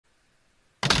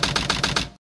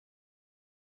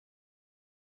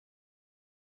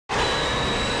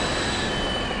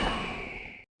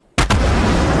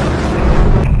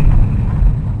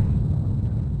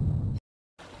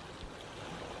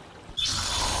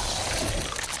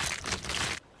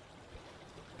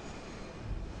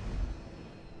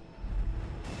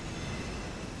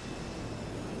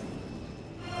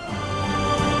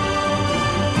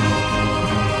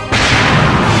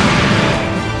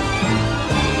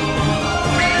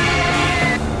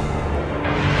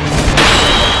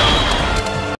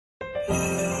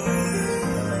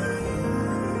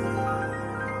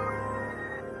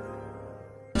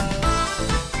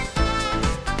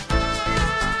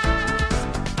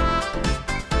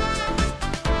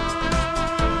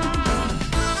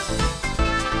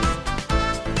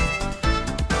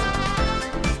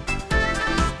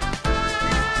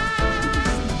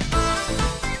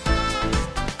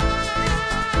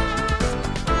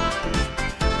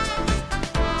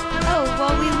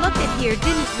here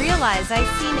didn't realize I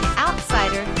seen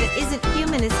outsider that isn't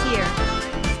human is here.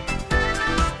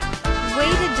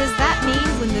 Waited, does that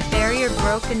mean when the barrier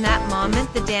broke in that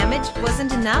moment the damage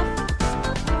wasn't enough?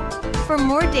 For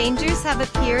more dangers have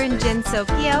appeared in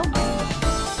Gensokyo?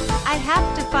 I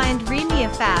have to find Remia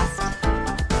fast.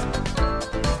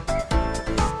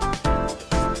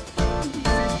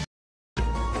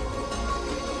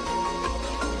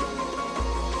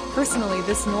 Personally,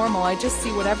 this normal, I just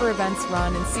see whatever events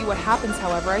run and see what happens.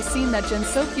 However, I seen that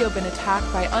Gensokyo been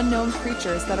attacked by unknown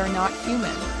creatures that are not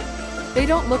human. They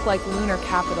don't look like lunar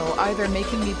capital either,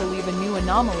 making me believe a new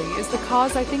anomaly is the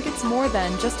cause. I think it's more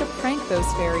than just a prank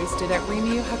those fairies did at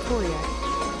Remio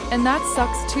Hakurie. And that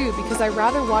sucks too, because I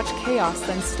rather watch chaos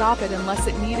than stop it unless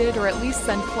it needed, or at least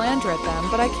send Flandre at them,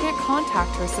 but I can't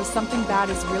contact her, so something bad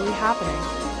is really happening.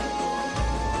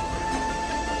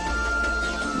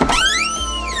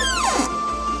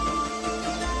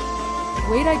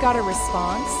 Wait, I got a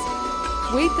response?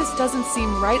 Wait, this doesn't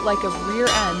seem right, like a rear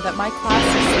end that my class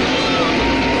is saying.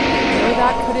 No,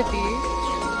 that could it be?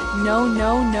 No,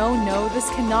 no, no, no, this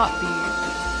cannot be.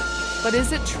 But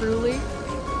is it truly?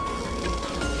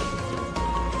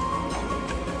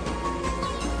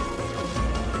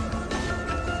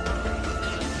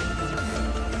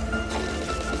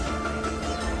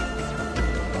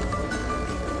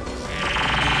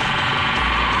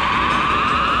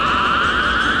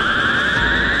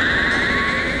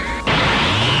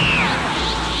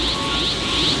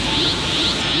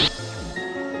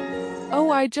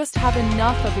 I just have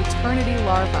enough of eternity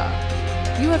larva.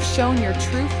 You have shown your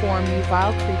true form, you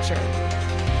vile creature.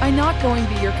 I'm not going to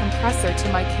be your compressor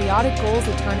to my chaotic goals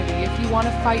eternity. If you want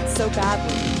to fight so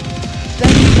badly,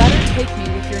 then you better take me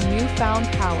with your newfound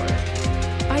power.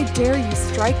 I dare you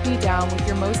strike me down with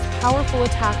your most powerful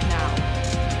attack now.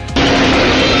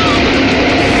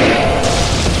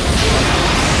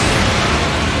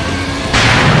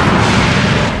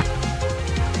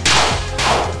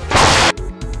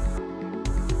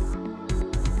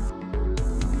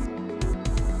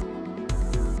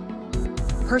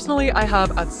 Personally, I have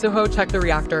Touhou check the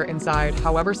reactor inside.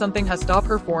 However, something has stopped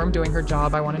her form doing her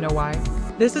job. I want to know why.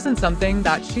 This isn't something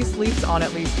that she sleeps on,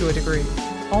 at least to a degree.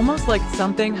 Almost like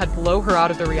something had blow her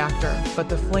out of the reactor, but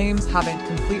the flames haven't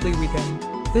completely weakened.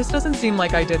 This doesn't seem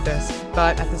like I did this,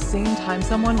 but at the same time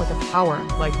someone with a power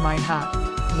like mine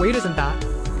had. Wait, isn't that?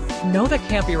 No, that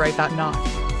can't be right, that not.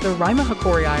 The Rima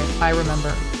Hakurie, I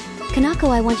remember. Kanako,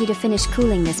 I want you to finish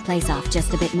cooling this place off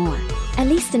just a bit more. At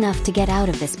least enough to get out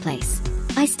of this place.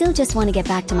 I still just want to get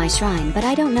back to my shrine, but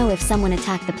I don't know if someone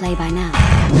attacked the play by now.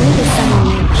 Maybe someone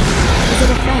nearby. Is it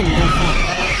a friend or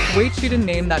foe? Wait, she didn't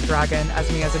name that dragon as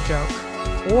me as a joke.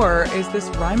 Or is this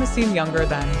Rima scene younger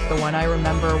than the one I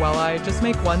remember? Well, I just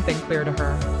make one thing clear to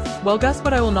her. Well, guess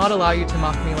what? I will not allow you to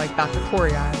mock me like that,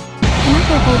 Hakurie.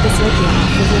 Kanako, hold this Loki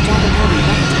off with your dragon holding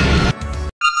reptile.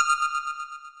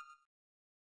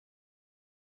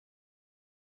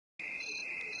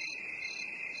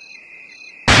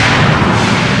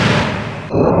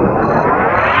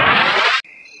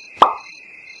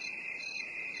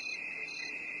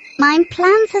 My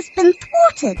plans has been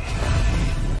thwarted.